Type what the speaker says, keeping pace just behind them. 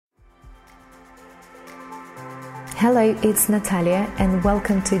Hello, it's Natalia, and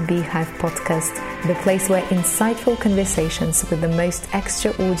welcome to Beehive Podcast, the place where insightful conversations with the most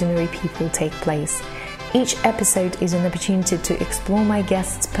extraordinary people take place. Each episode is an opportunity to explore my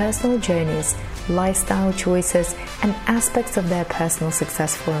guests' personal journeys, lifestyle choices, and aspects of their personal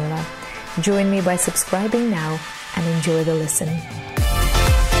success formula. Join me by subscribing now and enjoy the listen.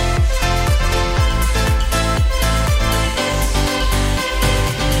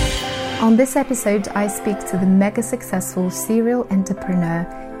 On this episode, I speak to the mega successful serial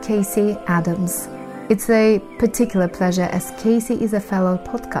entrepreneur, Casey Adams. It's a particular pleasure as Casey is a fellow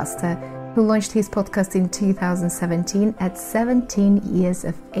podcaster who launched his podcast in 2017 at 17 years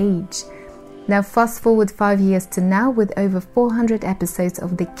of age. Now fast forward 5 years to now with over 400 episodes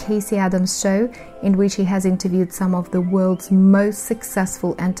of the Casey Adams Show, in which he has interviewed some of the world's most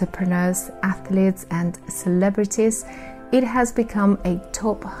successful entrepreneurs, athletes and celebrities. It has become a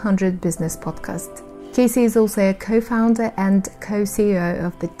top 100 business podcast. Casey is also a co-founder and co-CEO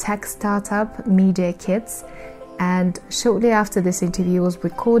of the tech startup Media Kits. And shortly after this interview was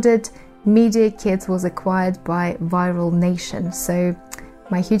recorded, Media Kits was acquired by Viral Nation. So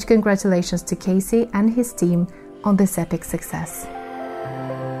my huge congratulations to Casey and his team on this epic success.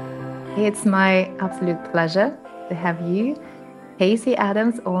 It's my absolute pleasure to have you, Casey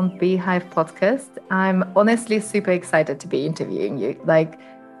Adams, on Beehive Podcast. I'm honestly super excited to be interviewing you. Like,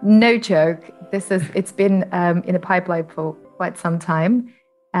 no joke. It's been in the pipeline for quite some time,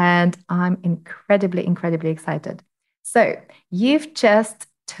 and I'm incredibly excited. So, you've just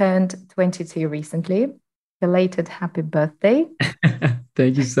turned 22 recently. Belated happy birthday.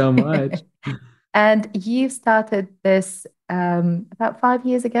 Thank you so much. And you started this about 5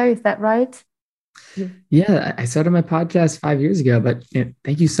 years ago, is that right? Yeah, I started my podcast 5 years ago, but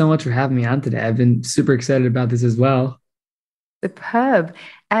thank you so much for having me on today. I've been super excited about this as well. Superb.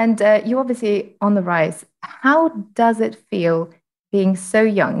 And you're obviously on the rise. How does it feel being so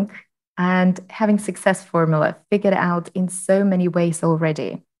young and having success formula figured out in so many ways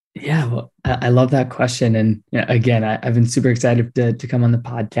already? Yeah, well, I love that question. And again, I've been super excited to come on the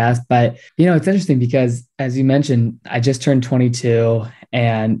podcast. But, it's interesting because, as you mentioned, I just turned 22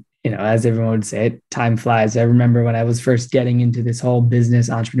 and as everyone would say, time flies. I remember when I was first getting into this whole business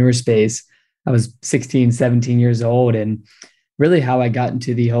entrepreneur space, I was 16, 17 years old. And really how I got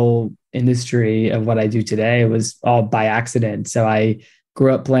into the whole industry of what I do today was all by accident. So I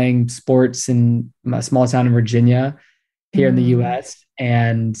grew up playing sports in a small town in Virginia here in the US.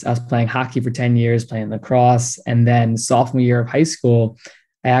 And I was playing hockey for 10 years, playing lacrosse. And then sophomore year of high school,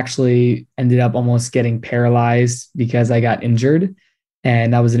 I actually ended up almost getting paralyzed because I got injured.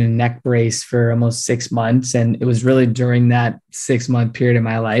 And I was in a neck brace for almost 6 months. And it was really during that 6-month period of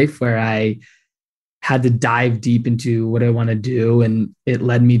my life where I had to dive deep into what I want to do. And it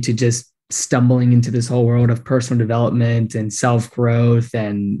led me to just stumbling into this whole world of personal development and self-growth.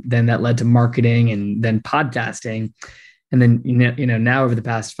 And then that led to marketing and then podcasting. And then, now over the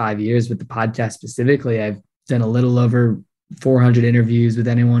past 5 years with the podcast specifically, I've done a little over 400 interviews with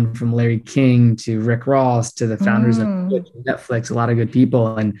anyone from Larry King to Rick Ross to the founders of Netflix, a lot of good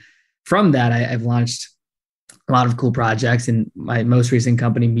people. And from that, I've launched a lot of cool projects. And my most recent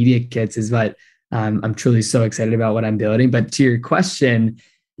company, Media Kits, is what I'm truly so excited about what I'm building. But to your question,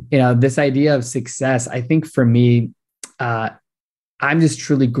 this idea of success, I think for me, I'm just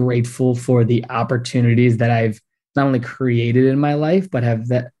truly grateful for the opportunities that I've not only created in my life, but have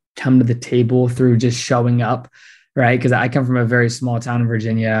that come to the table through just showing up. Right. Because I come from a very small town in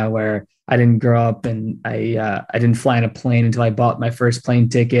Virginia where I didn't grow up and I didn't fly in a plane until I bought my first plane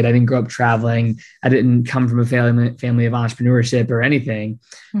ticket. I didn't grow up traveling. I didn't come from a family of entrepreneurship or anything.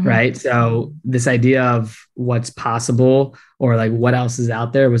 Right. So this idea of what's possible or like what else is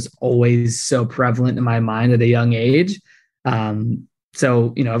out there was always so prevalent in my mind at a young age.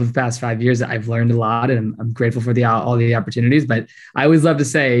 So, over the past 5 years, I've learned a lot and I'm grateful for all the opportunities, but I always love to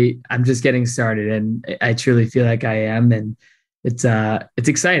say I'm just getting started and I truly feel like I am. And it's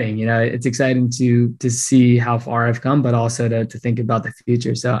exciting, it's exciting to see how far I've come, but also to think about the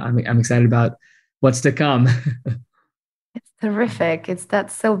future. So I'm excited about what's to come. It's terrific. It's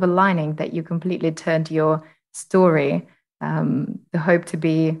that silver lining that you completely turned your story, the hope to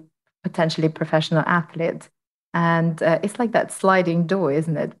be potentially a professional athlete. And it's like that sliding door,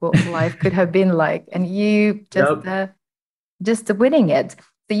 isn't it? What life could have been like. And you just winning it.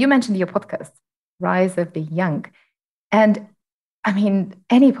 So you mentioned your podcast, Rise of the Young. And I mean,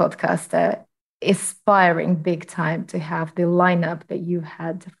 any podcaster aspiring big time to have the lineup that you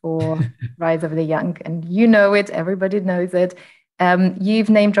had for Rise of the Young. And you know it, everybody knows it. You've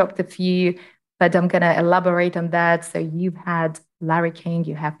name dropped a few, but I'm going to elaborate on that. So you've had Larry King,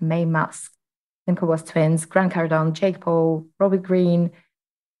 you have May Musk, Winklevoss twins, Grant Cardone, Jake Paul, Robert Greene,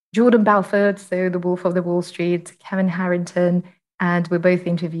 Jordan Belfort, so the Wolf of the Wall Street, Kevin Harrington, and we both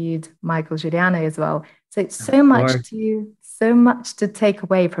interviewed Michael Giuliano as well. So it's so much to take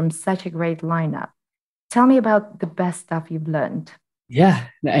away from such a great lineup. Tell me about the best stuff you've learned. Yeah,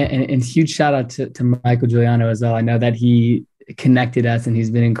 and huge shout out to Michael Giuliano as well. I know that he connected us, and he's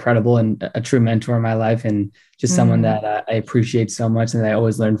been incredible and a true mentor in my life, and just someone that I appreciate so much and that I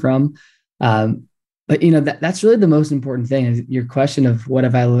always learn from. But that's really the most important thing, is your question of what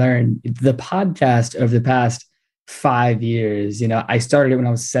have I learned. The podcast over the past 5 years, I started it when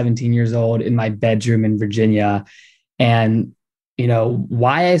I was 17 years old in my bedroom in Virginia, and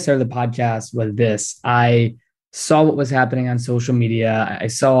why I started the podcast was this: I saw what was happening on social media. I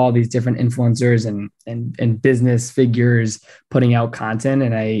saw all these different influencers and business figures putting out content.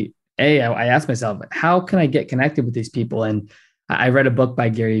 And I asked myself, how can I get connected with these people? And I read a book by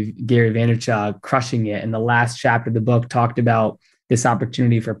Gary Vaynerchuk, Crushing It. And the last chapter of the book talked about this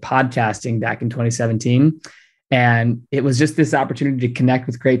opportunity for podcasting back in 2017. And it was just this opportunity to connect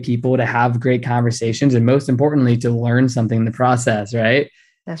with great people, to have great conversations, and most importantly, to learn something in the process, right?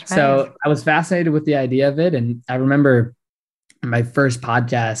 That's right. So I was fascinated with the idea of it. And I remember my first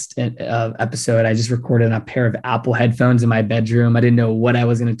podcast episode, I just recorded on a pair of Apple headphones in my bedroom. I didn't know what I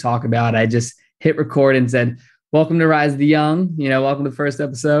was going to talk about. I just hit record and said, "Welcome to Rise of the Young, welcome to the first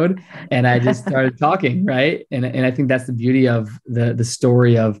episode." And I just started talking, right? And I think that's the beauty of the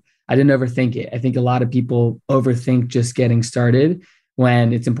story of, I didn't overthink it. I think a lot of people overthink just getting started,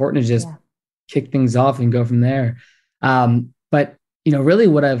 when it's important to just kick things off and go from there. But really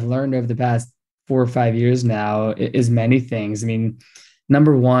what I've learned over the past 4 or 5 years now is many things. I mean,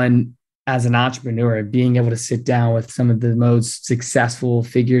 number one, as an entrepreneur, being able to sit down with some of the most successful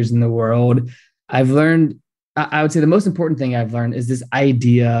figures in the world, I've learned, I would say the most important thing I've learned is this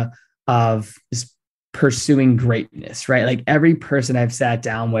idea of just pursuing greatness, right? Like every person I've sat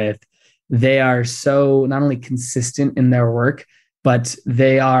down with, they are so not only consistent in their work, but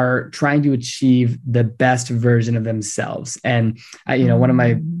they are trying to achieve the best version of themselves. And one of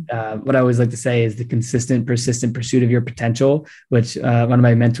my, what I always like to say is the consistent, persistent pursuit of your potential, which one of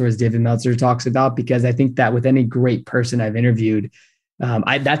my mentors, David Meltzer, talks about, because I think that with any great person I've interviewed,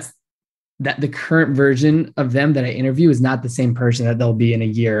 that the current version of them that I interview is not the same person that they'll be in a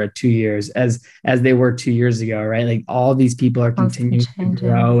year or 2 years as they were 2 years ago, right? Like all these people are continuing to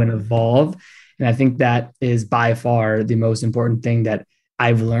grow and evolve. And I think that is by far the most important thing that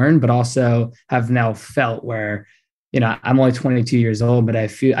I've learned, but also have now felt, where, I'm only 22 years old, but I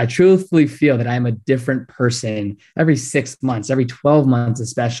truthfully feel that I'm a different person every 6 months, every 12 months,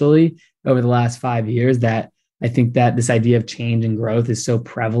 especially over the last 5 years, that I think that this idea of change and growth is so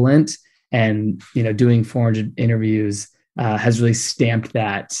prevalent. And, doing 400 interviews has really stamped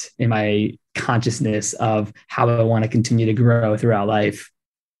that in my consciousness of how I want to continue to grow throughout life.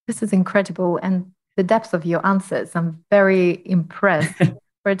 This is incredible. And the depth of your answers, I'm very impressed.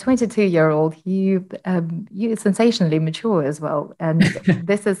 For a 22-year-old, you sensationally mature as well. And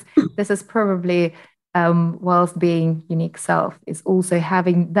this is probably, whilst being unique self, is also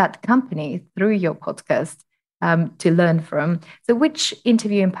having that company through your podcast to learn from. So which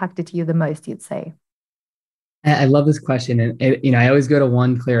interview impacted you the most, you'd say? I love this question. And, I always go to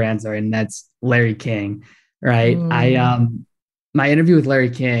one clear answer, and that's Larry King, right? My interview with Larry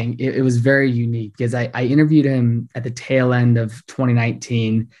King, it was very unique because I interviewed him at the tail end of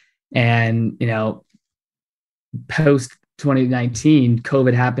 2019, and, post 2019,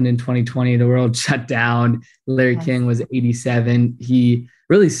 COVID happened in 2020, the world shut down. Larry King was 87. He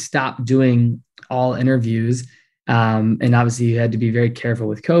really stopped doing all interviews. And obviously you had to be very careful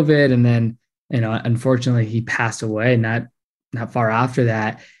with COVID. And then, unfortunately he passed away not far after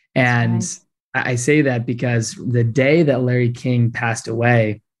that. And I say that because the day that Larry King passed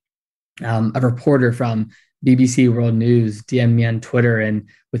away, a reporter from BBC World News DM'd me on Twitter, and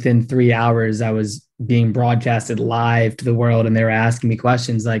within 3 hours I was being broadcasted live to the world, and they were asking me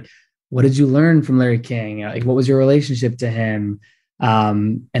questions like, what did you learn from Larry King? Like, what was your relationship to him?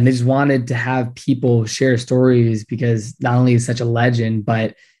 And they just wanted to have people share stories, because not only is such a legend,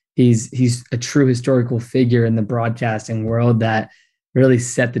 but he's a true historical figure in the broadcasting world that really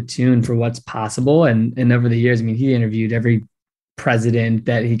set the tune for what's possible. And over the years, I mean, he interviewed every president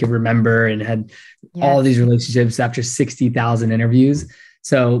that he could remember and had all these relationships after 60,000 interviews.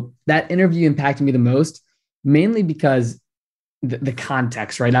 So that interview impacted me the most, mainly because the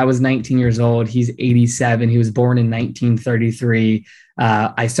context, right? I was 19 years old. He's 87. He was born in 1933.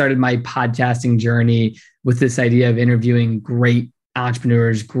 I started my podcasting journey with this idea of interviewing great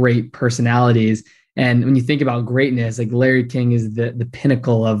entrepreneurs, great personalities. And when you think about greatness, like Larry King is the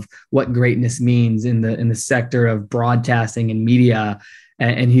pinnacle of what greatness means in the sector of broadcasting and media,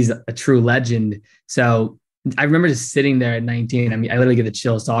 and he's a true legend. So I remember just sitting there at 19. I mean, I literally get the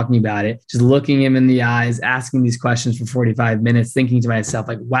chills talking about it, just looking him in the eyes, asking these questions for 45 minutes, thinking to myself,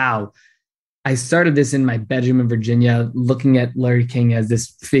 like, wow, I started this in my bedroom in Virginia, looking at Larry King as this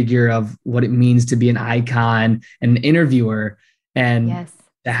figure of what it means to be an icon and an interviewer. And Yes.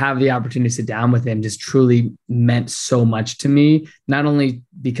 to have the opportunity to sit down with him just truly meant so much to me, not only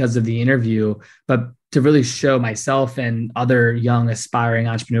because of the interview, but to really show myself and other young aspiring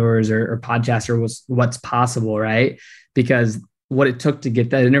entrepreneurs or podcasters what's possible, right? Because what it took to get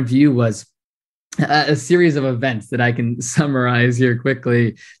that interview was a series of events that I can summarize here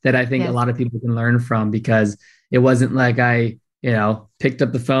quickly that I think a lot of people can learn from, because it wasn't like I, picked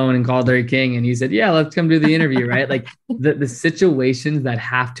up the phone and called Larry King and he said, yeah, let's come do the interview, right? Like the situations that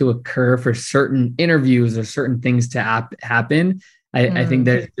have to occur for certain interviews or certain things to happen, I think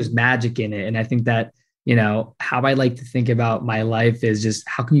there's magic in it. And I think that, how I like to think about my life is just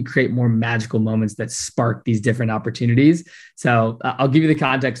how can you create more magical moments that spark these different opportunities? So I'll give you the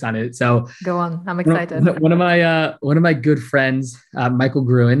context on it. So go on, I'm excited. One of my good friends, Michael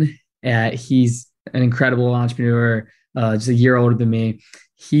Gruen, he's an incredible entrepreneur, just a year older than me.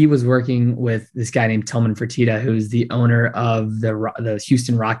 He was working with this guy named Tillman Fertitta, who's the owner of the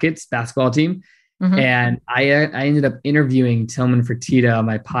Houston Rockets basketball team. Mm-hmm. And I ended up interviewing Tillman Fertitta on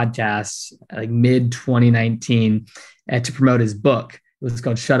my podcast like mid 2019 to promote his book. It was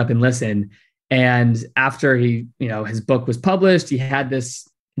called Shut Up and Listen. And after his book was published, he had this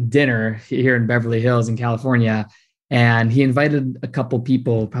dinner here in Beverly Hills in California. And he invited a couple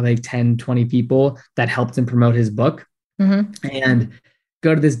people, probably like 10, 20 people that helped him promote his book. Mm-hmm. And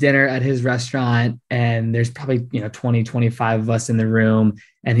go to this dinner at his restaurant. And there's probably, 20, 25 of us in the room.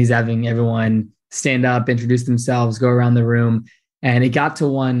 And he's having everyone stand up, introduce themselves, go around the room. And it got to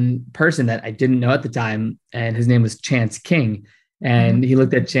one person that I didn't know at the time. And his name was Chance King. And he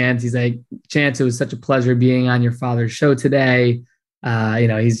looked at Chance. He's like, Chance, it was such a pleasure being on your father's show today.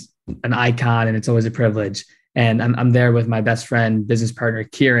 He's an icon and it's always a privilege. And I'm there with my best friend, business partner,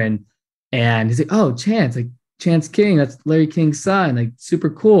 Kieran. And he's like, oh, Chance King, that's Larry King's son, like super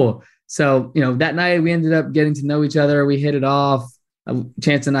cool. So, that night we ended up getting to know each other. We hit it off.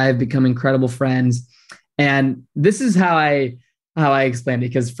 Chance and I have become incredible friends. And this is how I explain it,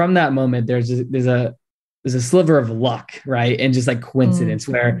 because from that moment, there's a sliver of luck, right? And just like coincidence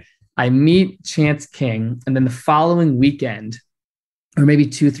where I meet Chance King, and then the following weekend, or maybe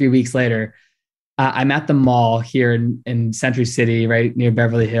 2-3 weeks later, I'm at the mall here in Century City, right near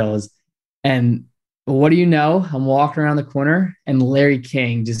Beverly Hills. And what do you know? I'm walking around the corner and Larry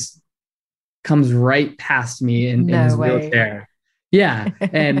King just comes right past me in his wheelchair. Yeah.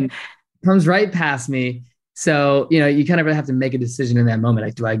 And comes right past me. So, you kind of have to make a decision in that moment.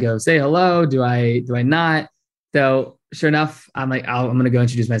 Like, do I go say hello? Do I not? So sure enough, I'm like, I'm going to go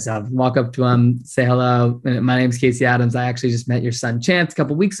introduce myself, walk up to him, say hello. My name's Casey Adams. I actually just met your son, Chance, a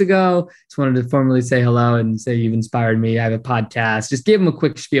couple of weeks ago. Just wanted to formally say hello and say you've inspired me. I have a podcast. Just give him a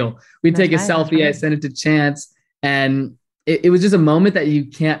quick spiel. We take a selfie. I sent it to Chance. And it was just a moment that you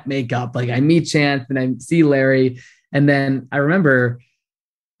can't make up. Like I meet Chance and I see Larry. And then I remember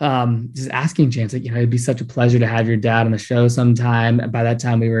just asking Chance, like, it'd be such a pleasure to have your dad on the show sometime. And by that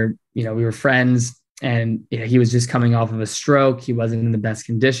time we were friends. And he was just coming off of a stroke. He wasn't in the best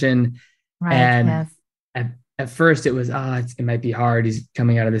condition. Right, and at first it was, it might be hard. He's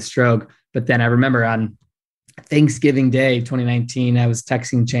coming out of this stroke. But then I remember on Thanksgiving Day, 2019, I was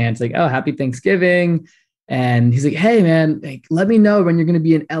texting Chance like, oh, happy Thanksgiving. And he's like, hey, man, like, let me know when you're going to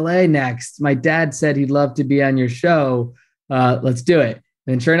be in LA next. My dad said he'd love to be on your show. Let's do it.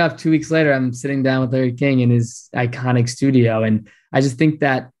 And sure enough, 2 weeks later, I'm sitting down with Larry King in his iconic studio. And I just think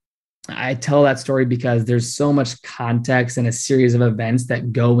that I tell that story because there's so much context and a series of events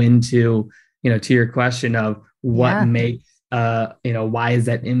that go into, to your question of what makes, why is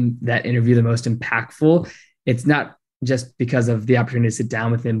that interview the most impactful? It's not just because of the opportunity to sit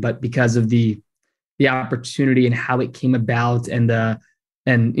down with him, but because of the opportunity and how it came about and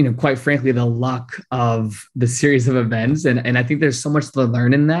quite frankly, the luck of the series of events. And I think there's so much to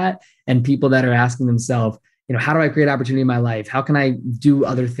learn in that. And people that are asking themselves, how do I create opportunity in my life? How can I do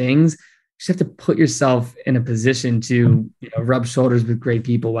other things? You just have to put yourself in a position to rub shoulders with great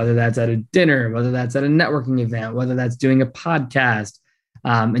people, whether that's at a dinner, whether that's at a networking event, whether that's doing a podcast.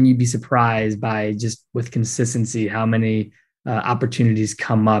 And you'd be surprised by just with consistency, how many opportunities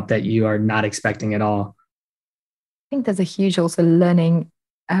come up that you are not expecting at all. I think there's a huge also learning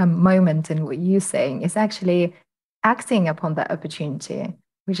moment in what you're saying is actually acting upon that opportunity,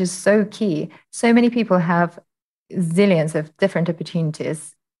 which is so key. So many people have zillions of different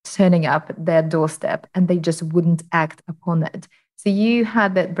opportunities turning up at their doorstep and they just wouldn't act upon it. So you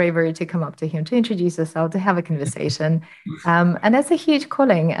had that bravery to come up to him, to introduce yourself, to have a conversation. And that's a huge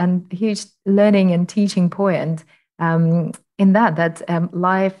calling and huge learning and teaching point in that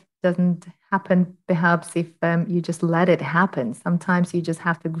life doesn't happen perhaps if you just let it happen. Sometimes you just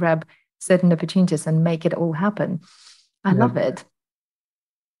have to grab certain opportunities and make it all happen. I love it.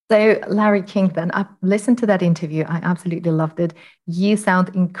 So Larry King, then I listened to that interview. I absolutely loved it. You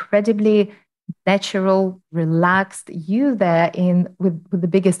sound incredibly natural, relaxed. You there in with the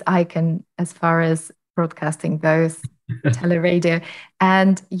biggest icon as far as broadcasting goes, teleradio,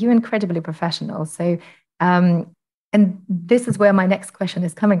 and you're incredibly professional. So, and this is where my next question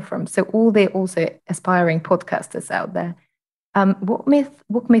is coming from. So, all the also aspiring podcasters out there, walk me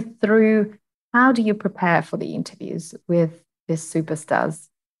through, how do you prepare for the interviews with these superstars?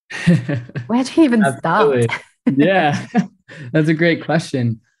 Where do you even start? Yeah, that's a great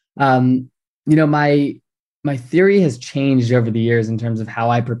question. My theory has changed over the years in terms of how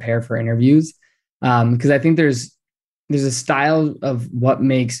I prepare for interviews. Because I think there's a style of what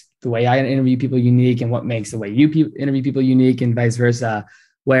makes the way I interview people unique and what makes the way you interview people unique, and vice versa.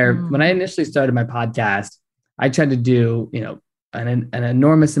 Where when I initially started my podcast, I tried to do, an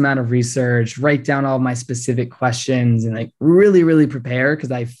enormous amount of research, write down all my specific questions, and like really, really prepare, because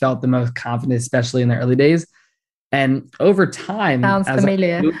I felt the most confident, especially in the early days. And over time, sounds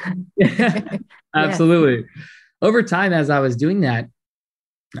familiar. Absolutely. Yes. Over time, as I was doing that,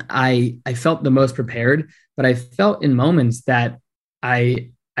 I felt the most prepared, but I felt in moments that I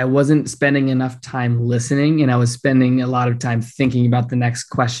wasn't spending enough time listening, and I was spending a lot of time thinking about the next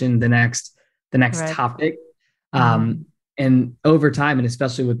question, the next right. topic. And over time, and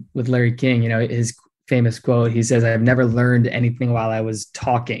especially with Larry King, his famous quote, he says, "I've never learned anything while I was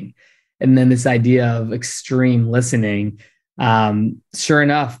talking." And then this idea of extreme listening, sure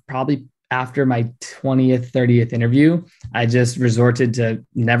enough, probably after my 20th, 30th interview, I just resorted to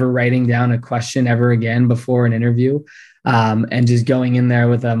never writing down a question ever again before an interview, and just going in there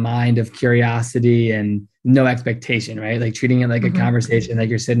with a mind of curiosity and no expectation, right? Like treating it like a conversation, like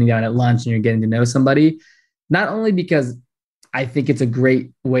you're sitting down at lunch and you're getting to know somebody. Not only because I think it's a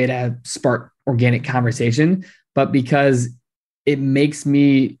great way to spark organic conversation, but because it makes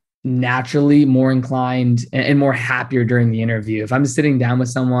me naturally more inclined and more happier during the interview. If I'm sitting down with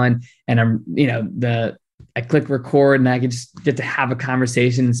someone and I click record and I can just get to have a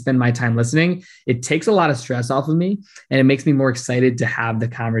conversation and spend my time listening, it takes a lot of stress off of me and it makes me more excited to have the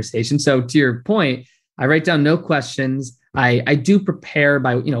conversation. So to your point, I write down no questions. I do prepare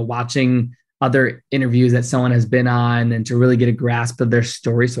by, watching other interviews that someone has been on and to really get a grasp of their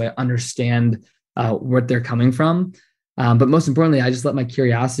story, so I understand what they're coming from. But most importantly, I just let my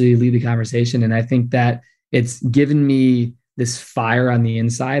curiosity lead the conversation. And I think that it's given me this fire on the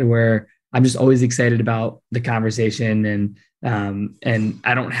inside where I'm just always excited about the conversation. And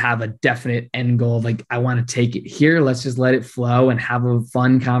I don't have a definite end goal. Like, I want to take it here. Let's just let it flow and have a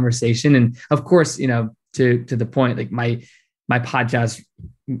fun conversation. And of course, to the point, like my podcast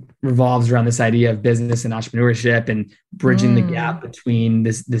revolves around this idea of business and entrepreneurship and bridging the gap between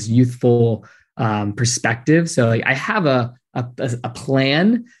this youthful perspective. So like I have a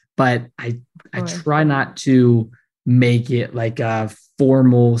plan, but I try not to make it like a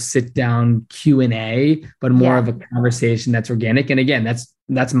formal sit down Q&A, but more of a conversation that's organic. And again,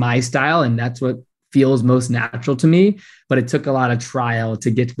 that's my style and that's what feels most natural to me. But it took a lot of trial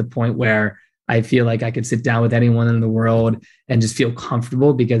to get to the point where I feel like I could sit down with anyone in the world and just feel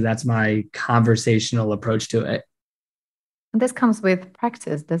comfortable, because that's my conversational approach to it. And this comes with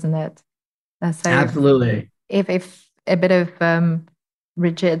practice, doesn't it? So absolutely. If a bit of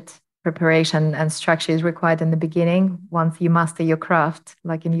rigid preparation and structure is required in the beginning, once you master your craft,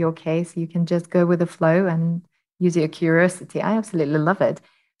 like in your case, you can just go with the flow and use your curiosity. I absolutely love it.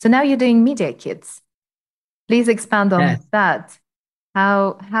 So now you're doing Media Kits. Please expand on that.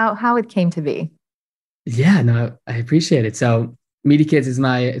 How it came to be. Yeah, no, I appreciate it. So Media Kits is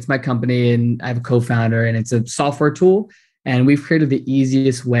my company, and I have a co-founder, and it's a software tool. And we've created the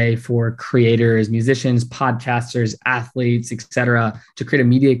easiest way for creators, musicians, podcasters, athletes, et cetera, to create a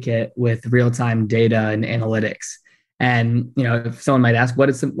media kit with real-time data and analytics. And, if someone might ask,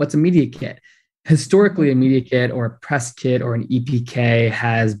 what's a media kit? Historically, a media kit or a press kit or an EPK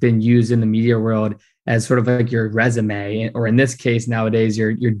has been used in the media world as sort of like your resume, or in this case nowadays,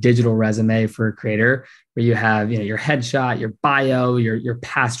 your digital resume for a creator, where you have, your headshot, your bio, your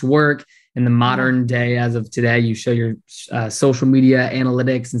past work. In the modern day, as of today, you show your social media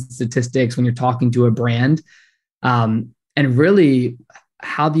analytics and statistics when you're talking to a brand. And really,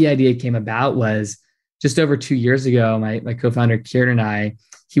 how the idea came about was just over 2 years ago, my co-founder Kieran and I,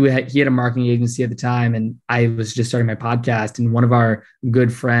 he had a marketing agency at the time, and I was just starting my podcast. And one of our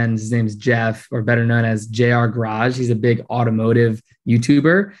good friends, his name is Jeff, or better known as JR Garage. He's a big automotive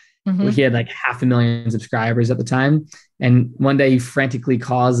YouTuber. Mm-hmm. He had like 500,000 subscribers at the time. And one day he frantically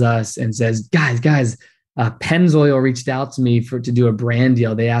calls us and says, guys, Pennzoil reached out to me to do a brand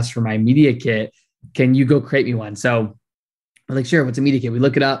deal. They asked for my media kit. Can you go create me one? So we're like, sure, what's a media kit? We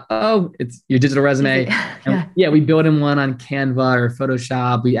look it up. Oh, it's your digital resume. Yeah, we build him one on Canva or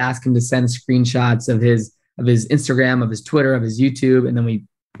Photoshop. We ask him to send screenshots of his Instagram, of his Twitter, of his YouTube, and then we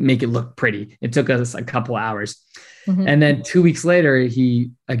make it look pretty. It took us a couple hours. Mm-hmm. And then 2 weeks later,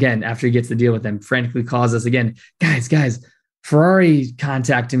 he, again, after he gets the deal with them, frantically calls us again, guys, Ferrari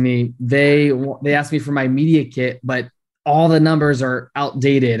contacted me. They asked me for my media kit, but all the numbers are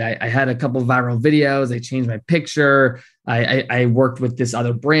outdated. I had a couple of viral videos. I changed my picture. I worked with this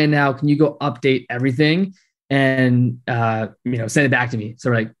other brand now. Can you go update everything and send it back to me?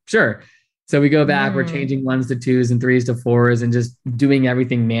 So we're like, sure. So we go back. We're changing 1s to 2s and 3s to 4s and just doing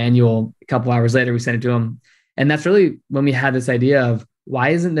everything manual. A couple hours later, we sent it to him. And that's really when we had this idea of, why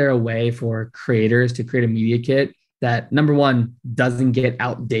isn't there a way for creators to create a media kit that, number one, doesn't get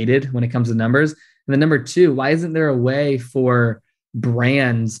outdated when it comes to numbers? And then number two, why isn't there a way for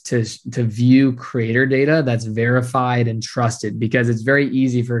brands to view creator data that's verified and trusted? Because it's very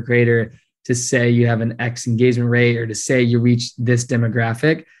easy for a creator to say you have an X engagement rate, or to say you reach this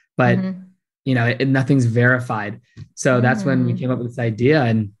demographic, but nothing's verified. So that's when we came up with this idea.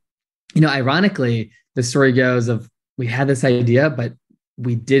 And, ironically, the story goes of, we had this idea, but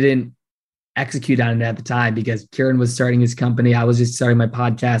we didn't execute on it at the time because Kieran was starting his company. I was just starting my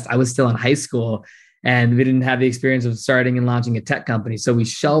podcast. I was still in high school, and we didn't have the experience of starting and launching a tech company. So we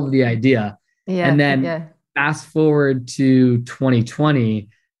shelved the idea. And then fast forward to 2020,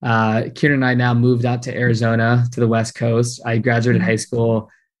 Kieran and I now moved out to Arizona, to the West Coast. I graduated high school,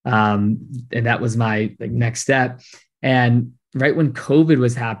 and that was my next step. And right when COVID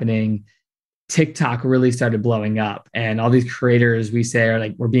was happening, TikTok really started blowing up, and all these creators, we say,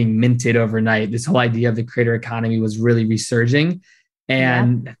 are we're being minted overnight. This whole idea of the creator economy was really resurging.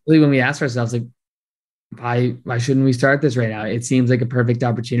 And really, when we asked ourselves, why shouldn't we start this right now? It seems like a perfect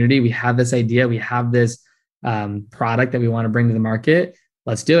opportunity. We have this idea, we have this product that we want to bring to the market.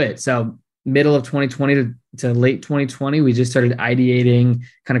 Let's do it. So middle of 2020 to late 2020, we just started ideating,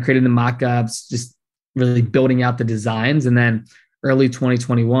 kind of creating the mock-ups, just really building out the designs. And then early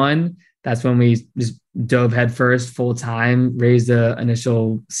 2021, that's when we just dove headfirst, full time, raised the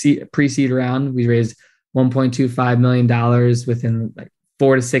initial pre-seed round. We raised $1.25 million within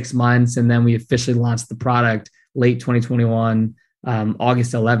 4 to 6 months. And then we officially launched the product late 2021,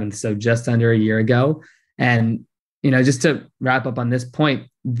 August 11th. So just under a year ago. And, just to wrap up on this point,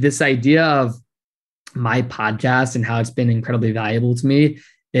 this idea of my podcast and how it's been incredibly valuable to me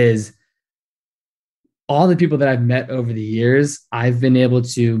is, all the people that I've met over the years, I've been able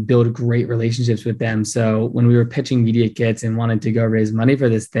to build great relationships with them. So when we were pitching media kits and wanted to go raise money for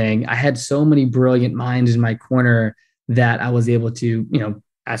this thing, I had so many brilliant minds in my corner that I was able to,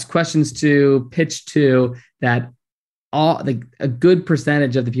 ask questions to, pitch to, that a good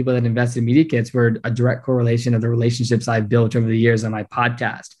percentage of the people that invested in media kits were a direct correlation of the relationships I've built over the years on my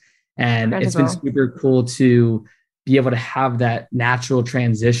podcast. And It's been super cool to be able to have that natural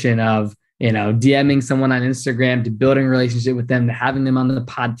transition of, DMing someone on Instagram, to building a relationship with them, to having them on the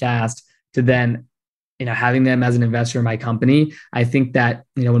podcast, to then, having them as an investor in my company. I think that,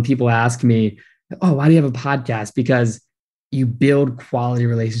 when people ask me, oh, why do you have a podcast? Because you build quality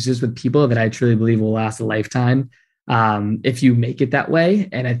relationships with people that I truly believe will last a lifetime, if you make it that way.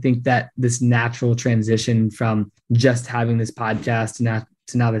 And I think that this natural transition from just having this podcast to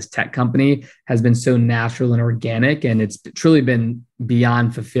now this tech company has been so natural and organic. And it's truly been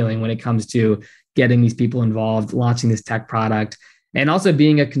beyond fulfilling when it comes to getting these people involved, launching this tech product, and also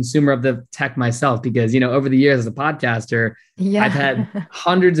being a consumer of the tech myself. Because, over the years as a podcaster, I've had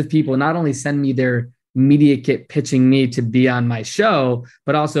hundreds of people not only send me their media kit pitching me to be on my show,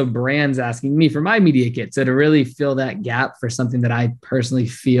 but also brands asking me for my media kit. So to really fill that gap for something that I personally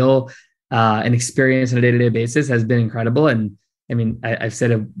feel and experience on a day-to-day basis has been incredible. And I've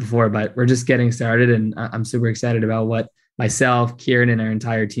said it before, but we're just getting started, and I'm super excited about what myself, Kieran, and our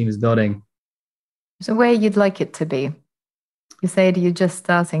entire team is building. So where you'd like it to be? You said you're just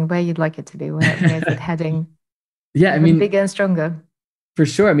starting. Where you'd like it to be? Where is it heading? Yeah, bigger and stronger. For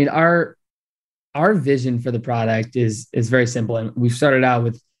sure. Our vision for the product is very simple, and we've started out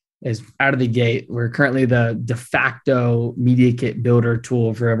with, is out of the gate, we're currently the de facto media kit builder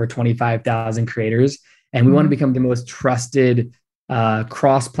tool for over 25,000 creators, and we want to become the most trusted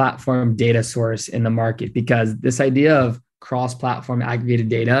cross-platform data source in the market, because this idea of cross-platform aggregated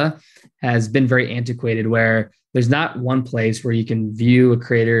data has been very antiquated, where there's not one place where you can view a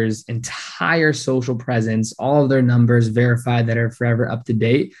creator's entire social presence, all of their numbers verified that are forever up to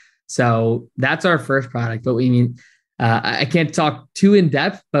date. So that's our first product. But we mean, I can't talk too in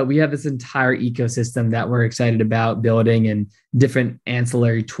depth, but we have this entire ecosystem that we're excited about building, and different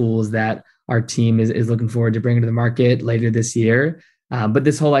ancillary tools that our team is looking forward to bringing to the market later this year. But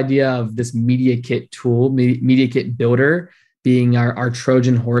this whole idea of this Media Kit tool, Media Kit Builder, being our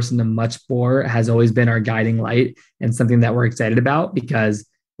Trojan horse in the much more, has always been our guiding light, and something that we're excited about, because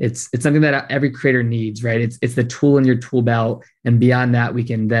it's something that every creator needs, right? It's the tool in your tool belt, and beyond that, we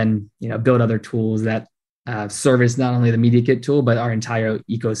can then build other tools that service not only the Media Kit tool, but our entire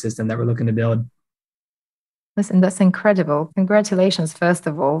ecosystem that we're looking to build. Listen, that's incredible. Congratulations, first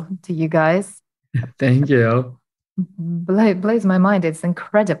of all, to you guys. Thank you. Blows my mind. It's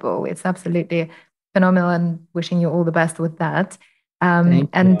incredible. It's absolutely phenomenal, and wishing you all the best with that.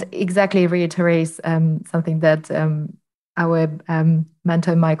 And exactly reiterates something that our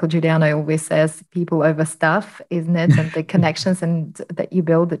mentor Michael Giuliano always says: people over stuff, isn't it? And the connections and that you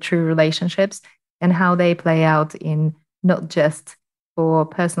build, the true relationships, and how they play out in not just for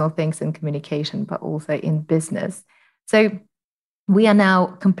personal things and communication, but also in business. So we are now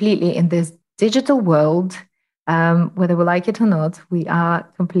completely in this digital world. Whether we like it or not, we are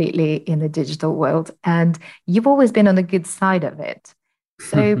completely in the digital world, and you've always been on the good side of it.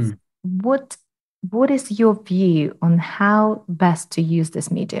 So what is your view on how best to use this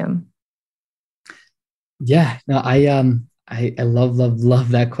medium? Yeah, no, I love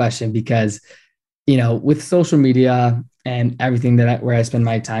that question, because with social media and everything where I spend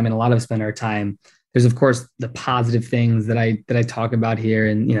my time, and a lot of us spend our time, there's of course the positive things that I talk about here,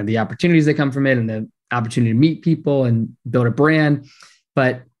 and the opportunities that come from it, and the opportunity to meet people and build a brand.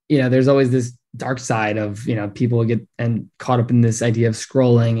 But there's always this dark side of people get caught up in this idea of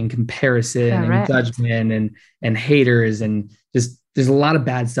scrolling and comparison and judgment and haters, and just there's a lot of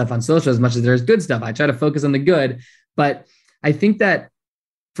bad stuff on social as much as there's good stuff. I try to focus on the good, but I think that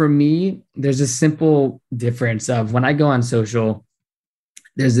for me, there's a simple difference of when I go on social,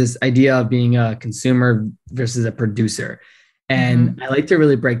 there's this idea of being a consumer versus a producer. And I like to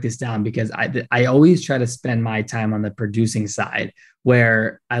really break this down, because I always try to spend my time on the producing side,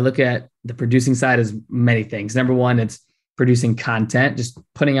 where I look at the producing side as many things. Number one, it's producing content, just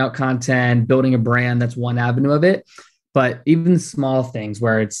putting out content, building a brand. That's one avenue of it. But even small things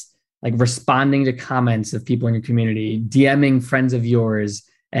where it's like responding to comments of people in your community, DMing friends of yours,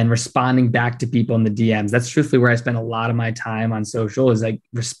 and responding back to people in the DMs. That's truthfully where I spend a lot of my time on social, is like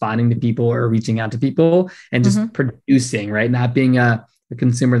responding to people or reaching out to people, and just producing, right? Not being a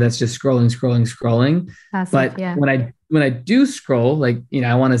consumer that's just scrolling. Passive, but yeah. When I do scroll, like,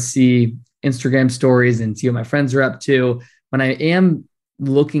 I want to see Instagram stories and see what my friends are up to. When I am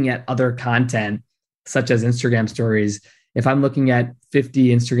looking at other content, such as Instagram stories, if I'm looking at 50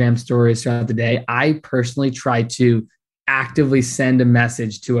 Instagram stories throughout the day, I personally try to actively send a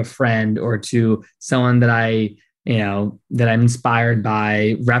message to a friend or to someone that that I'm inspired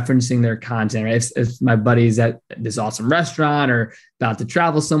by, referencing their content. Right? If my buddy's at this awesome restaurant or about to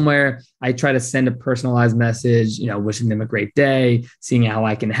travel somewhere, I try to send a personalized message, wishing them a great day, seeing how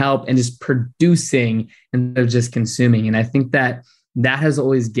I can help, and just producing instead of just consuming. And I think that has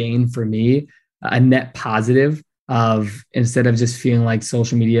always gained for me a net positive of, instead of just feeling like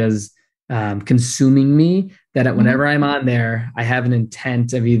social media is consuming me, that whenever I'm on there, I have an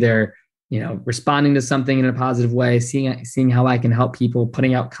intent of either, responding to something in a positive way, seeing how I can help people,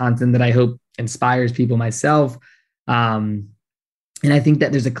 putting out content that I hope inspires people myself. And I think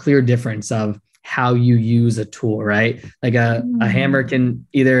that there's a clear difference of how you use a tool, right? Like a hammer can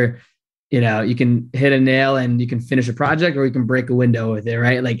either, you can hit a nail and you can finish a project, or you can break a window with it,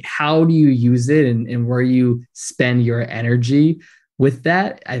 right? Like, how do you use it, and where you spend your energy with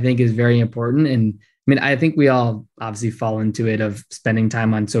that, I think is very important. And I think we all obviously fall into it of spending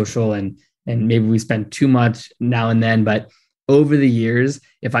time on social, and maybe we spend too much now and then. But over the years,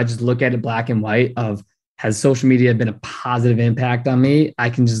 if I just look at it black and white of, has social media been a positive impact on me? I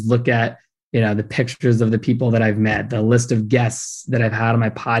can just look at, the pictures of the people that I've met, the list of guests that I've had on my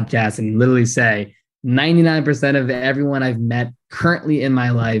podcast, and literally say 99% of everyone I've met currently in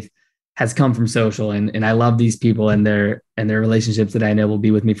my life has come from social. And I love these people and their relationships that I know will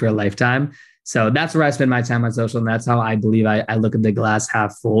be with me for a lifetime. So that's where I spend my time on social. And that's how I believe I look at the glass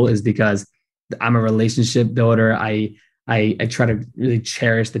half full, is because I'm a relationship builder. I try to really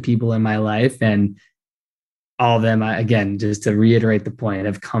cherish the people in my life, and all of them, again, just to reiterate the point,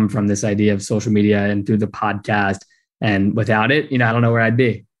 have come from this idea of social media and through the podcast And without it, I don't know where I'd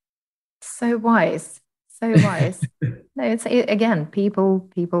be. So wise. So wise. No, again, people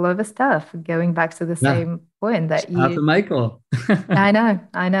over stuff. Going back to the Yeah. same point that Shout out to you, Michael. I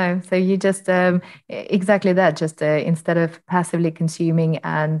know. So you just exactly that. Just instead of passively consuming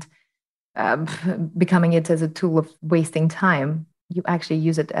and um, becoming it as a tool of wasting time, you actually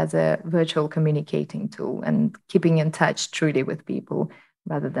use it as a virtual communicating tool and keeping in touch truly with people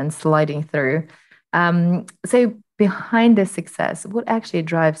rather than sliding through. So behind this success, what actually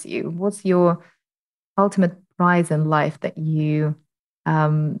drives you? What's your ultimate prize in life that you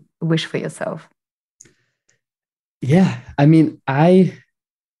wish for yourself? Yeah. I mean,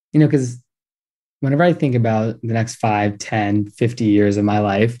 because whenever I think about the next 5, 10, 50 years of my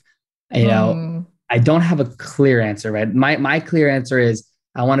life, you know, Mm, I don't have a clear answer, right? My clear answer is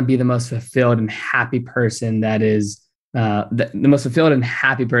I want to be the most fulfilled and happy person that is the most fulfilled and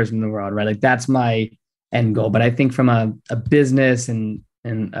happy person in the world, right? Like that's my end goal. But I think from a business and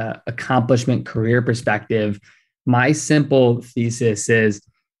accomplishment career perspective, my simple thesis is,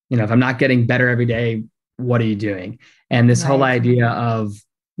 if I'm not getting better every day, what are you doing? And this whole right. idea of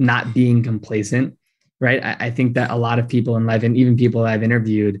not being complacent, right? I think that a lot of people in life, and even people I've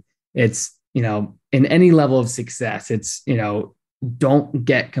interviewed, it's, in any level of success, it's, don't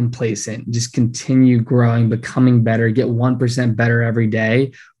get complacent, just continue growing, becoming better, get 1% better every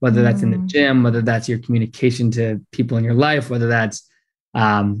day, whether that's in the Mm, gym, whether that's your communication to people in your life, whether that's,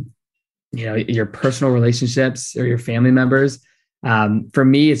 um, your personal relationships or your family members. For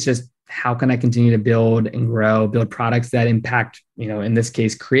me, it's just, how can I continue to build and grow, build products that impact, in this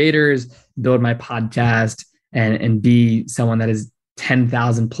case, creators, build my podcast and be someone that is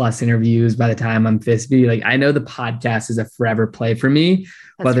 10,000 plus interviews by the time I'm 50. Like, I know the podcast is a forever play for me,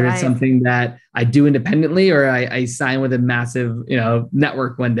 that's whether it's right. something that I do independently or I sign with a massive,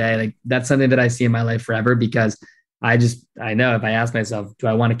 network one day. Like, that's something that I see in my life forever, because I know if I ask myself, do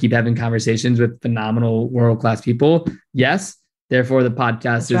I want to keep having conversations with phenomenal world-class people? Yes. Therefore, the podcast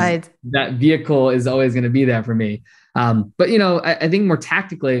That's is, right. that vehicle is always going to be there for me. But, I think more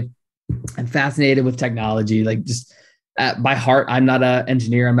tactically, I'm fascinated with technology. Like, just by heart, I'm not an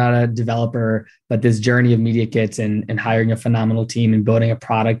engineer, I'm not a developer, but this journey of Media Kits and hiring a phenomenal team and building a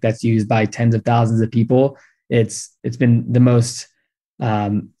product that's used by tens of thousands of people, it's been the most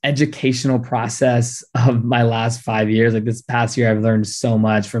educational process of my last 5 years. Like, this past year, I've learned so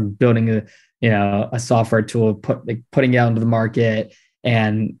much from building a software tool, putting it out into the market,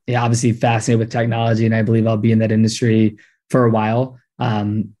 and obviously fascinated with technology. And I believe I'll be in that industry for a while.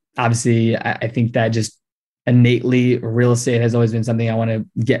 Obviously, I think that just innately real estate has always been something I want to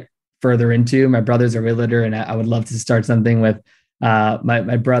get further into. My brother's a realtor, and I would love to start something with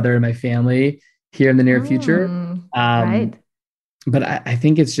my brother and my family here in the near future. Right. But I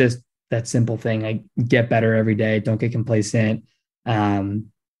think it's just that simple thing. Like, get better every day. Don't get complacent, um,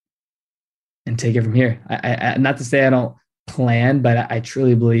 and take it from here. Not to say I don't plan, but I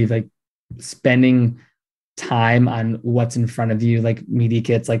truly believe, like, spending time on what's in front of you, like Media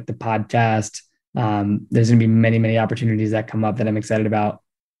Kits, like the podcast. There's going to be many, many opportunities that come up that I'm excited about.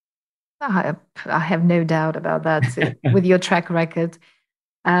 I have no doubt about that. So with your track record,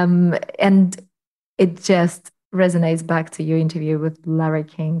 and it just resonates back to your interview with Larry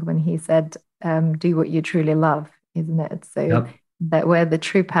King when he said, "Do what you truly love," isn't it? So Yep. that where the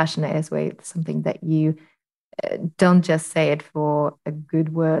true passion is, where it's something that you don't just say it for a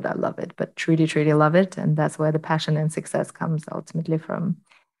good word, I love it, but truly, truly love it, and that's where the passion and success comes ultimately from.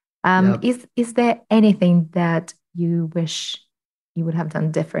 Yep. Is there anything that you wish you would have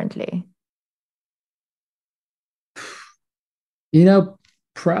done differently? You know,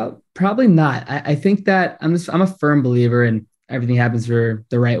 probably not. I think that I'm a firm believer in everything happens for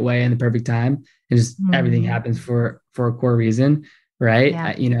the right way and the perfect time, and just everything Hmm. happens for a core reason, right?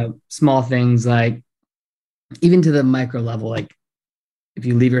 Yeah. Small things, like, even to the micro level, like, if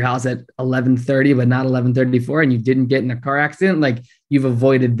you leave your house at 11:30 but not 11:34 and you didn't get in a car accident, like, you've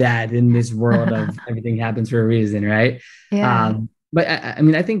avoided that in this world of everything happens for a reason, right? Yeah. But I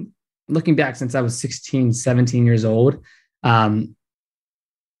mean, I think, looking back, since I was 16, 17 years old, um,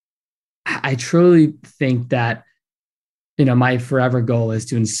 I truly think that, my forever goal is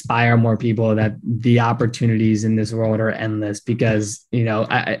to inspire more people that the opportunities in this world are endless, because,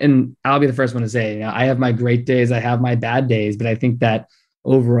 and I'll be the first one to say, I have my great days, I have my bad days, but I think that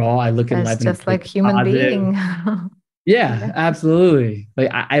overall I look at That's life in a just like very human positive. being. Yeah, Yeah. absolutely.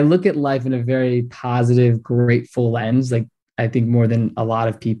 Like, I look at life in a very positive, grateful lens, like, I think more than a lot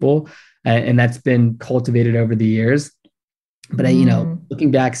of people. And that's been cultivated over the years. But Mm,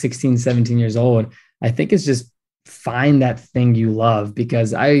 looking back 16, 17 years old, I think it's just find that thing you love,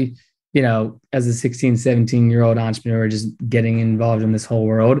 because as a 16, 17-year-old entrepreneur, just getting involved in this whole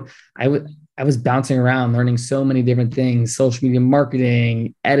world, I was bouncing around learning so many different things: social media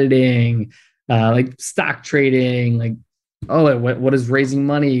marketing, editing, like stock trading, like, oh, what is raising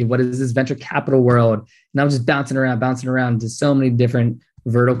money? What is this venture capital world? And I was just bouncing around to so many different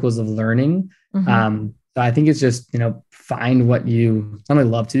verticals of learning. So I think it's just, find what you not only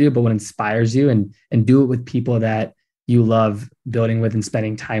love to do, but what inspires you, and do it with people that you love building with and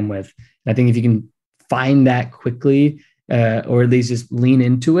spending time with. And I think if you can find that quickly, or at least just lean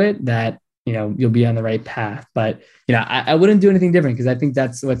into it, that, you'll be on the right path. But, I wouldn't do anything different, because I think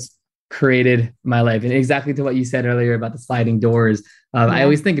that's what's created my life. And exactly to what you said earlier about the sliding doors. I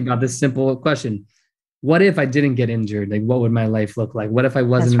always think about this simple question: what if I didn't get injured? Like, what would my life look like? What if I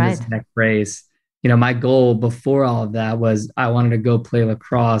wasn't in this next race? My goal before all of that was I wanted to go play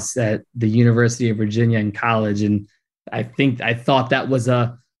lacrosse at the University of Virginia in college. And I thought that was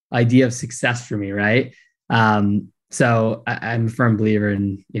a idea of success for me. Right. So I'm a firm believer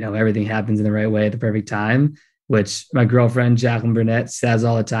in, everything happens in the right way at the perfect time, which my girlfriend, Jacqueline Burnett, says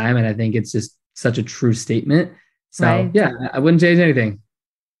all the time. And I think it's just such a true statement. So yeah, I wouldn't change anything.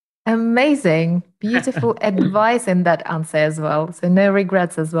 Amazing. Beautiful advice in that answer as well. So no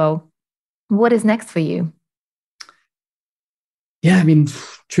regrets as well. What is next for you? Yeah, I mean,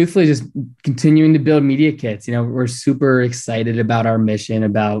 truthfully, just continuing to build Media Kits. We're super excited about our mission,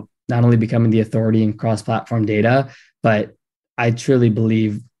 about not only becoming the authority in cross-platform data, but I truly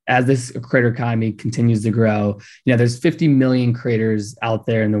believe as this creator economy continues to grow, there's 50 million creators out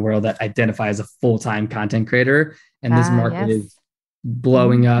there in the world that identify as a full-time content creator. And this market is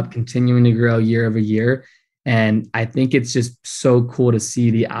blowing up, continuing to grow year over year. And I think it's just so cool to see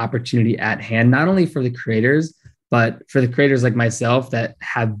the opportunity at hand, not only for the creators, but for the creators like myself that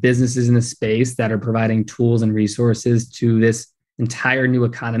have businesses in the space that are providing tools and resources to this entire new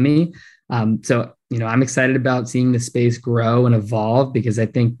economy. So, I'm excited about seeing the space grow and evolve, because I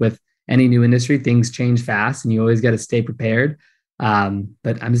think with any new industry, things change fast and you always got to stay prepared.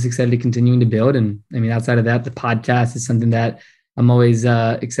 But I'm just excited to continuing to build. And I mean, outside of that, the podcast is something that I'm always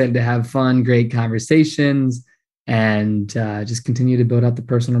excited to have fun, great conversations, and just continue to build out the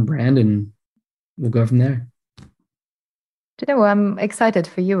personal brand, and we'll go from there. I'm excited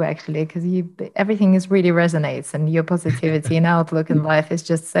for you, actually, because everything is really resonates, and your positivity and outlook in life is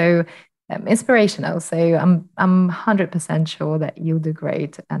just so inspirational. So I'm 100% sure that you'll do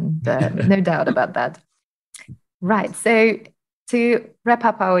great, and no doubt about that. Right. So to wrap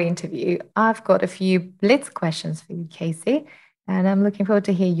up our interview, I've got a few blitz questions for you, Casey, and I'm looking forward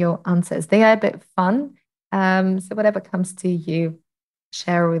to hear your answers. They are a bit fun. So whatever comes to you,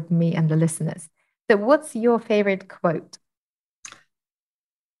 share with me and the listeners. So what's your favorite quote?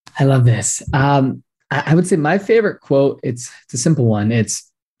 I love this. I would say my favorite quote, it's a simple one. It's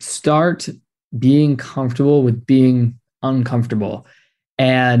start being comfortable with being uncomfortable.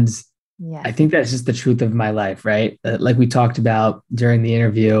 And I think that's just the truth of my life, right? Like we talked about during the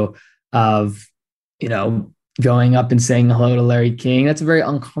interview of, going up and saying hello to Larry King. That's a very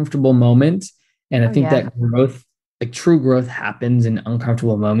uncomfortable moment. And I think that growth, like true growth, happens in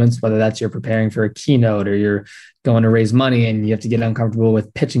uncomfortable moments, whether that's you're preparing for a keynote or you're going to raise money and you have to get uncomfortable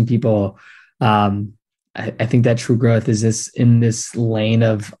with pitching people. I think that true growth is in this lane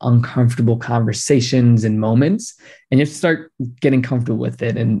of uncomfortable conversations and moments, and you have to start getting comfortable with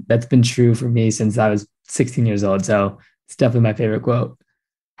it. And that's been true for me since I was 16 years old. So it's definitely my favorite quote.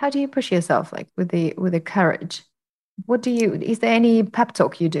 How do you push yourself, like with the courage? Is there any pep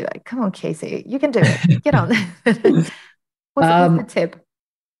talk you do? Like, come on, Casey, you can do it. Get on. What's the tip?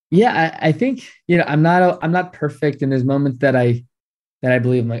 Yeah, I think, I'm not perfect. And there's moments that I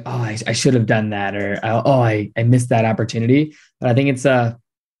believe I'm like, oh, I should have done that, or, I missed that opportunity. But I think it's a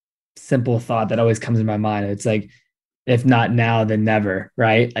simple thought that always comes in my mind. It's like, if not now, then never,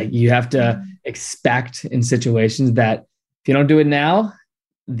 right? Like you have to expect in situations that if you don't do it now,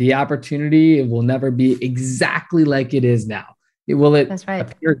 the opportunity will never be exactly like it is now. That's right.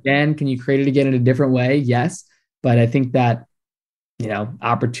 Appear again? Can you create it again in a different way? Yes. But I think that,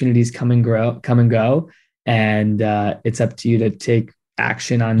 opportunities come and go. And it's up to you to take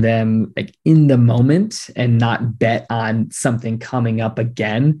action on them, like in the moment, and not bet on something coming up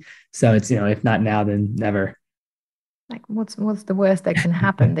again. So it's, if not now, then never. Like what's the worst that can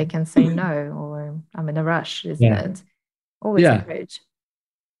happen? They can say no, or I'm in a rush, isn't it? Always encourage.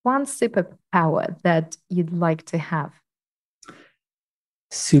 One superpower that you'd like to have.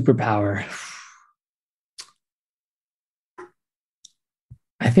 Superpower.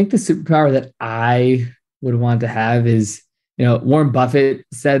 I think the superpower that I would want to have is, Warren Buffett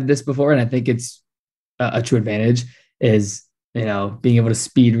said this before, and I think it's a true advantage, is being able to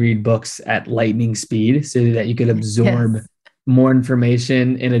speed read books at lightning speed so that you could absorb Yes. more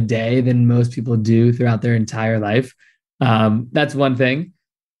information in a day than most people do throughout their entire life. That's one thing,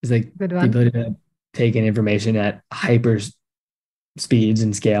 is like Good the one. ability to take in information at hyper speeds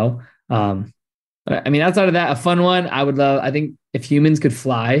and scale. I mean, outside of that, a fun one I would love, I think if humans could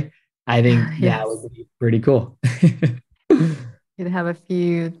fly, I think that Yes. would be pretty cool. You'd have a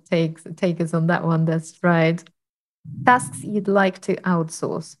few takers on that one. That's right. Tasks you'd like to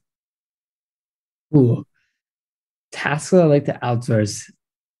outsource. Ooh, tasks that I like to outsource.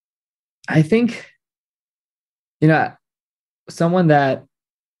 I think, you know, someone that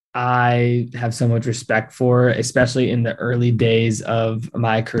I have so much respect for, especially in the early days of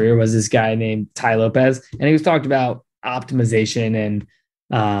my career, was this guy named Tai Lopez. And he was talked about optimization and,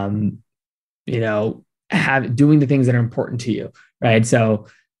 um, have doing the things that are important to you. Right. So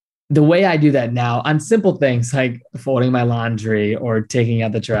the way I do that now on simple things like folding my laundry or taking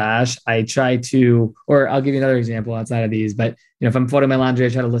out the trash, I try to, or I'll give you another example outside of these, but if I'm folding my laundry, I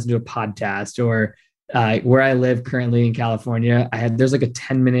try to listen to a podcast. Or where I live currently in California, there's like a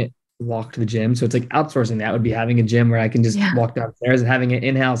 10-minute walk to the gym. So it's like outsourcing that would be having a gym where I can just Yeah. walk downstairs and having an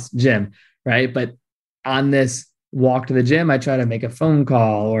in-house gym. Right. But on this walk to the gym, I try to make a phone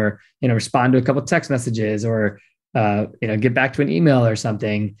call or, respond to a couple text messages or, get back to an email or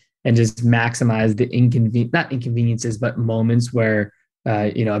something, and just maximize the not inconveniences, but moments where,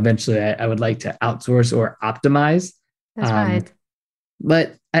 eventually I would like to outsource or optimize. That's Um, right.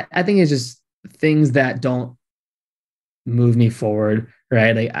 but I think it's just things that don't move me forward,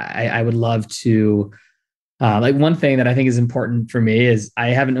 right? Like I would love to, like one thing that I think is important for me is I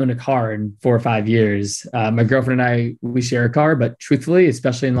haven't owned a car in 4 or 5 years. My girlfriend and I, we share a car, but truthfully,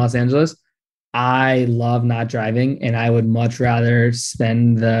 especially in Los Angeles, I love not driving, and I would much rather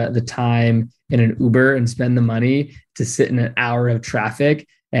spend the time in an Uber and spend the money to sit in an hour of traffic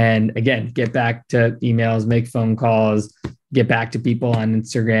and again get back to emails, make phone calls, get back to people on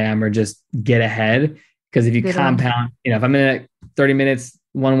Instagram, or just get ahead. Because if you Good one. compound, if I'm in 30 minutes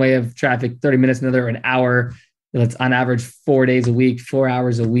one way of traffic, 30 minutes another, an hour, that's on average 4 days a week, 4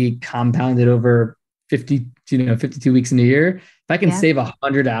 hours a week, compounded over 50, 52 weeks in a year. If I can Yeah. save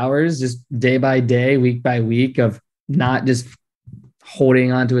 100 hours just day by day, week by week of not just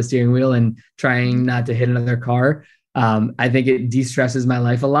holding onto a steering wheel and trying not to hit another car, I think it de-stresses my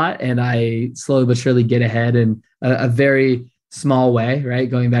life a lot. And I slowly but surely get ahead in a very small way, right?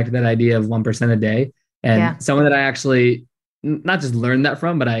 Going back to that idea of 1% a day. Yeah. And someone that I actually not just learned that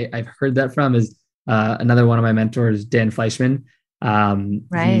from, but I've heard that from is another one of my mentors, Dan Fleischman.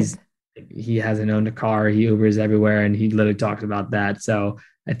 Right. He hasn't owned a car. He Ubers everywhere, and he literally talked about that. So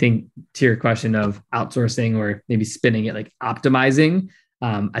I think to your question of outsourcing or maybe spinning it, like optimizing,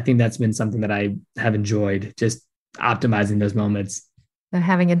 I think that's been something that I have enjoyed, just optimizing those moments. And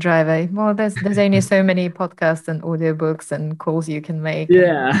having a driver. Well, there's only so many podcasts and audiobooks and calls you can make and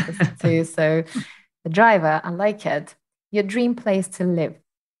Yeah. listen to. So the driver, I like it. Your dream place to live.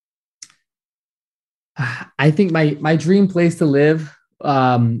 I think my dream place to live,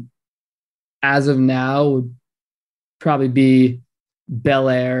 as of now, would probably be Bel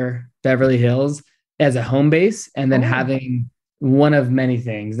Air, Beverly Hills as a home base, and then Oh, having one of many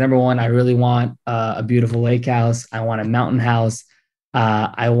things. Number one, I really want a beautiful lake house. I want a mountain house.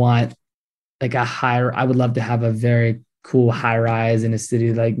 I want like I would love to have a very cool high rise in a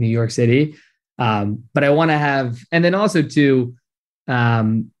city like New York City. But I want to have, and then also to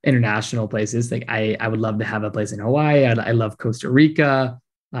international places. Like I would love to have a place in Hawaii. I love Costa Rica.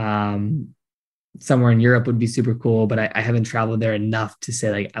 Um, Somewhere in Europe would be super cool, but I haven't traveled there enough to say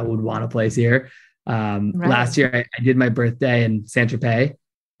like I would want a place here. right. Last year I did my birthday in Saint Tropez,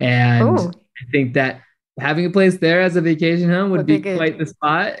 and Oh, I think that having a place there as a vacation home would would be be good. quite the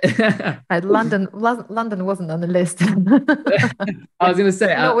spot. Right. London wasn't on the list. I was gonna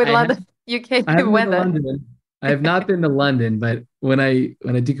say Not with London, UK I haven't been to weather. London. I have not been to London, but when I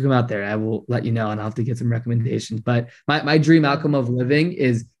do come out there, I will let you know, and I'll have to get some recommendations. But my dream Good. outcome of living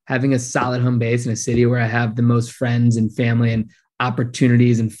is having a solid home base in a city where I have the most friends and family and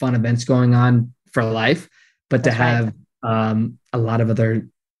opportunities and fun events going on for life, but to That's right. have a lot of other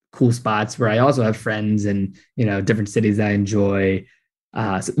cool spots where I also have friends and different cities that I enjoy.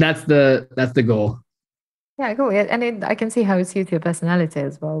 So that's the goal. Yeah, cool. Yeah, and I can see how it suits your personality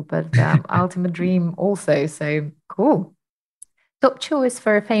as well, but ultimate dream also. So cool. Top choice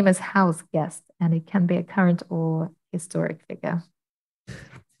for a famous house guest, and it can be a current or historic figure.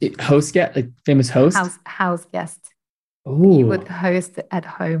 Host get like famous host. House guest that you would Oh, host at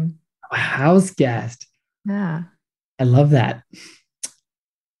home. a house guest. Yeah. I love that.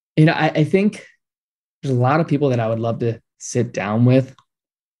 I think there's a lot of people that I would love to sit down with.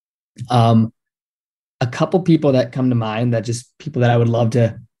 A couple people that come to mind, that just people that I would love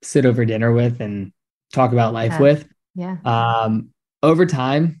to sit over dinner with and talk about life with. Yeah. Over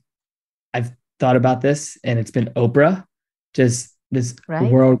time, I've thought about this, and it's been Oprah, just this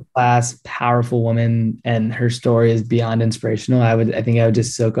world-class, powerful woman, and her story is beyond inspirational. I think I would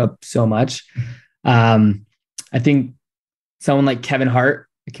just soak up so much. I think someone like Kevin Hart,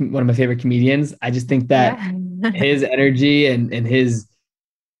 one of my favorite comedians, I just think that his energy and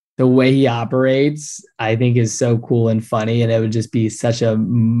the way he operates, I think is so cool and funny, and it would just be such a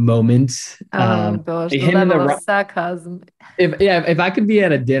moment. Oh gosh, the level of sarcasm. If I could be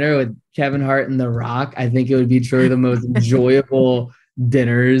at a dinner with Kevin Hart and The Rock, I think it would be truly the most enjoyable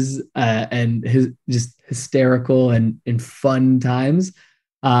dinners and his just hysterical and fun times.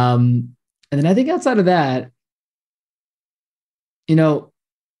 And then I think outside of that,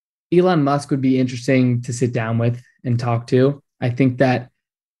 Elon Musk would be interesting to sit down with and talk to. I think that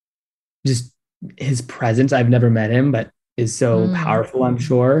just his presence, I've never met him, but is so powerful, I'm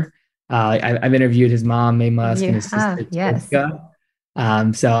sure. I've interviewed his mom, May Musk, and his sister, Jessica.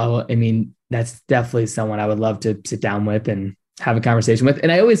 So, I mean, that's definitely someone I would love to sit down with and have a conversation with.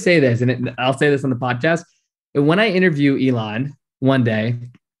 And I always say this, and I'll say this on the podcast, and when I interview Elon one day.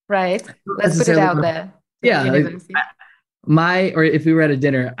 Right. Let's put it out there. Yeah. Or if we were at a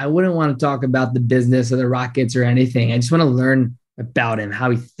dinner, I wouldn't want to talk about the business or the rockets or anything. I just want to learn about him,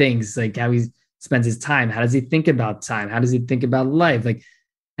 how he thinks, like how he spends his time. How does he think about time? How does he think about life? Like,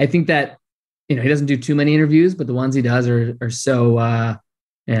 I think that, he doesn't do too many interviews, but the ones he does are so,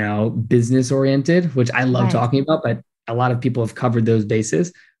 business oriented, which I love talking about, but a lot of people have covered those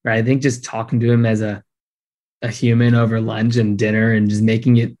bases, right? I think just talking to him as a human over lunch and dinner and just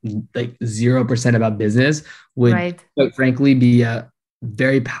making it like 0% about business would quite frankly be a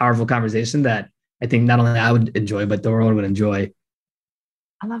very powerful conversation that I think not only I would enjoy, but the world would enjoy.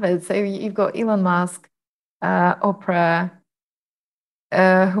 I love it. So you've got Elon Musk, Oprah,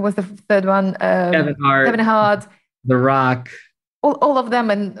 who was the third one? Kevin Hart, The Rock. All of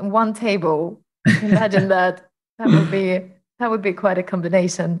them in one table. Imagine that. That would be quite a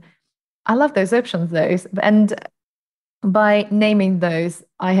combination. I love those options, and by naming those,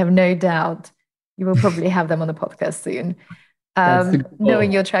 I have no doubt you will probably have them on the podcast soon.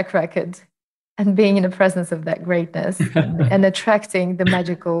 Knowing your track record and being in the presence of that greatness and attracting the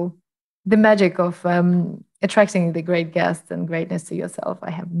magic of attracting the great guests and greatness to yourself,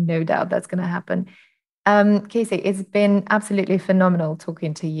 I have no doubt that's going to happen. Casey, it's been absolutely phenomenal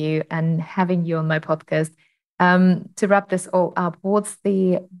talking to you and having you on my podcast. To wrap this all up, what's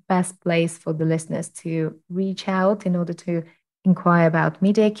the best place for the listeners to reach out in order to inquire about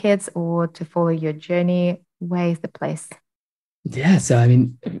Media Kits or to follow your journey? Where is the place? Yeah, so I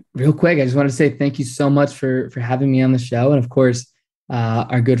mean, real quick, I just want to say thank you so much for having me on the show. And of course,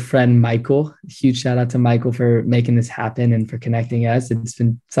 our good friend, Michael, huge shout out to Michael for making this happen and for connecting us. It's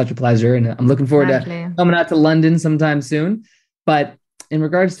been such a pleasure. And I'm looking forward to coming out to London sometime soon. But in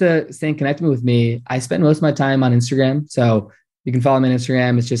regards to staying connected with me, I spend most of my time on Instagram. So you can follow me on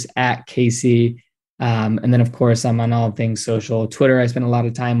Instagram. It's just @Casey. And then, of course, I'm on all things social. Twitter, I spend a lot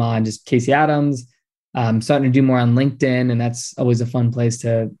of time on, just Casey Adams. I'm starting to do more on LinkedIn, and that's always a fun place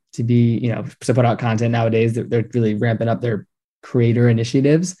to be, to put out content nowadays. They're really ramping up their creator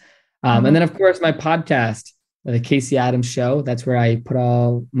initiatives. And then, of course, my podcast, The Casey Adams Show. That's where I put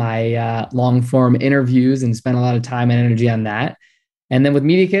all my long form interviews and spend a lot of time and energy on that. And then with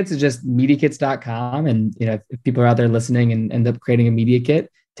Media Kits, it's just MediaKits.com. And, if people are out there listening and end up creating a Media Kit,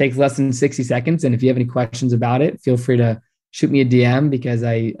 it takes less than 60 seconds. And if you have any questions about it, feel free to shoot me a DM because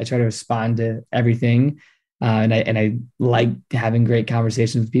I try to respond to everything. And I like having great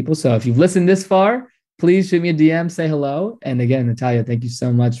conversations with people. So if you've listened this far, please shoot me a DM, say hello. And again, Natalia, thank you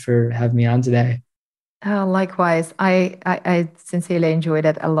so much for having me on today. Likewise, I sincerely enjoyed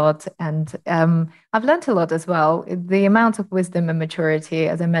it a lot, and I've learned a lot as well. The amount of wisdom and maturity,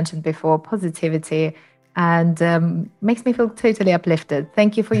 as I mentioned before, positivity, and makes me feel totally uplifted.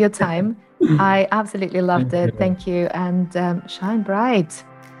 Thank you for your time. I absolutely loved it. Thank you, and shine bright.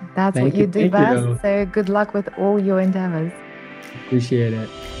 That's what you do best. So good luck with all your endeavors. Appreciate it.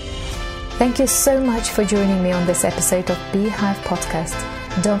 Thank you so much for joining me on this episode of Beehive Podcast.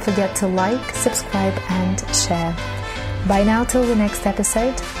 Don't forget to like, subscribe, and share. Bye now till the next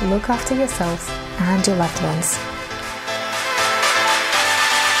episode. Look after yourself and your loved ones.